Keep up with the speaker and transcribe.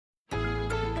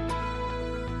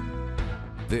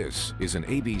This is an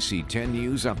ABC 10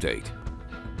 News Update.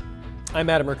 I'm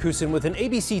Adam Merkusin with an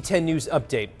ABC 10 News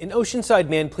Update. An Oceanside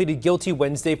man pleaded guilty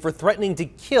Wednesday for threatening to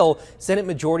kill Senate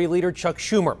Majority Leader Chuck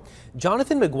Schumer.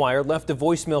 Jonathan McGuire left a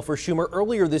voicemail for Schumer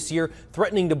earlier this year,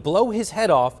 threatening to blow his head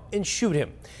off and shoot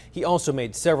him. He also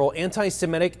made several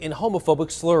anti-Semitic and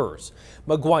homophobic slurs.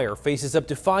 McGuire faces up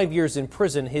to 5 years in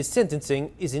prison. His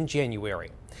sentencing is in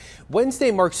January.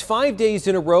 Wednesday marks 5 days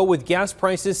in a row with gas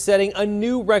prices setting a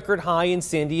new record high in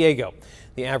San Diego.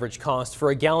 The average cost for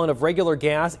a gallon of regular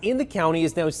gas in the county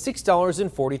is now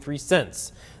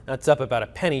 $6.43. That's up about a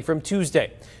penny from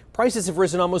Tuesday. Prices have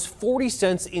risen almost 40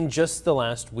 cents in just the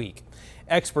last week.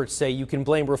 Experts say you can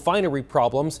blame refinery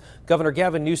problems. Governor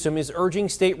Gavin Newsom is urging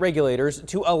state regulators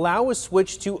to allow a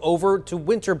switch to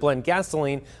winter blend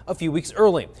gasoline a few weeks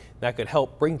early. That could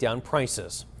help bring down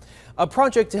prices. A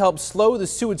project to help slow the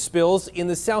sewage spills in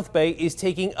the South Bay is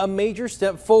taking a major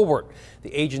step forward.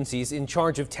 The agencies in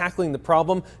charge of tackling the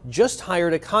problem just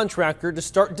hired a contractor to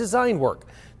start design work.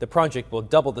 The project will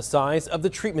double the size of the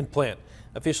treatment plant.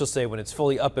 Officials say when it's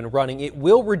fully up and running, it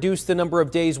will reduce the number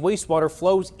of days wastewater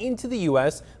flows into the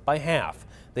U.S. by half.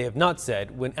 They have not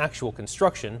said when actual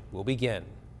construction will begin.